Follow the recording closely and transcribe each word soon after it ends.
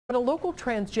When a local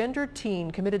transgender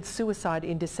teen committed suicide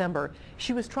in December,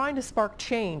 she was trying to spark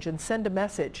change and send a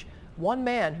message. One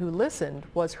man who listened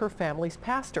was her family's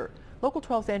pastor. Local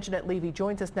 12's Anjanette Levy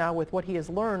joins us now with what he has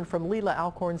learned from Leila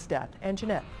Alcorn's death.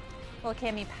 Anjanette. Well,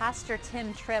 Cami, Pastor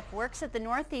Tim Tripp works at the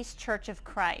Northeast Church of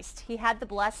Christ. He had the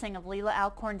blessing of Leila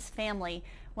Alcorn's family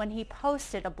when he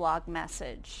posted a blog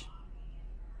message.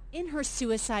 In her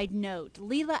suicide note,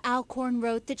 Leila Alcorn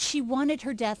wrote that she wanted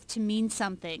her death to mean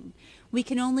something. We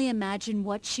can only imagine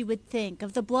what she would think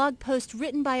of the blog post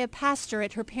written by a pastor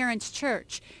at her parents'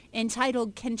 church,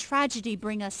 entitled, "Can Tragedy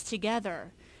Bring Us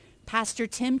Together?" Pastor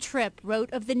Tim Tripp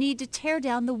wrote of the need to tear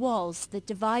down the walls that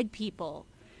divide people.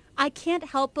 I can't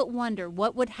help but wonder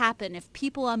what would happen if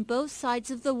people on both sides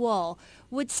of the wall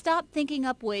would stop thinking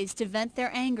up ways to vent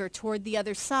their anger toward the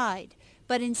other side,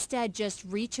 but instead just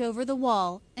reach over the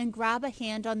wall and grab a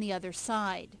hand on the other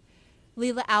side.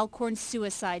 Leila Alcorn's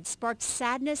suicide sparked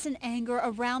sadness and anger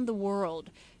around the world.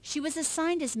 She was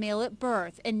assigned as male at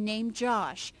birth and named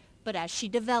Josh, but as she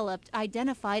developed,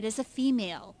 identified as a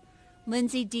female.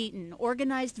 Lindsay Deaton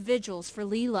organized vigils for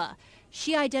Leila.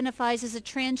 She identifies as a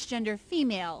transgender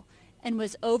female and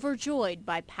was overjoyed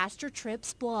by Pastor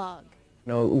Tripp's blog.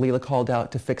 You know, Leila called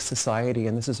out to fix society,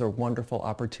 and this is a wonderful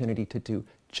opportunity to do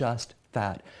just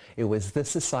that. It was this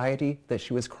society that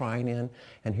she was crying in,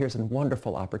 and here's a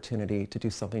wonderful opportunity to do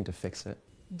something to fix it.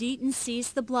 Deaton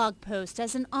sees the blog post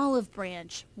as an olive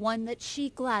branch, one that she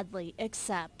gladly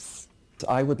accepts.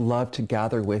 I would love to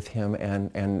gather with him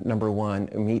and number one,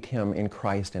 meet him in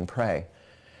Christ and pray,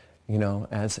 you know,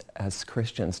 as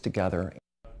Christians together.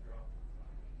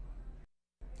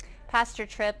 Pastor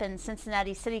Tripp and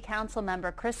Cincinnati City Council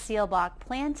member Chris Seelbach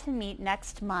plan to meet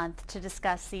next month to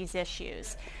discuss these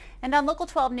issues. And on Local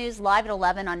 12 News Live at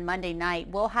 11 on Monday night,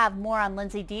 we'll have more on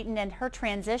Lindsay Deaton and her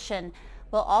transition.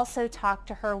 We'll also talk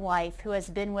to her wife, who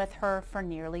has been with her for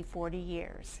nearly 40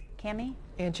 years. Cami?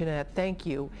 Anjanette, thank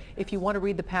you. If you want to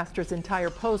read the pastor's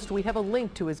entire post, we have a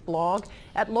link to his blog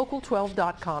at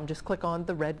local12.com. Just click on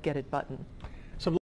the red Get It button.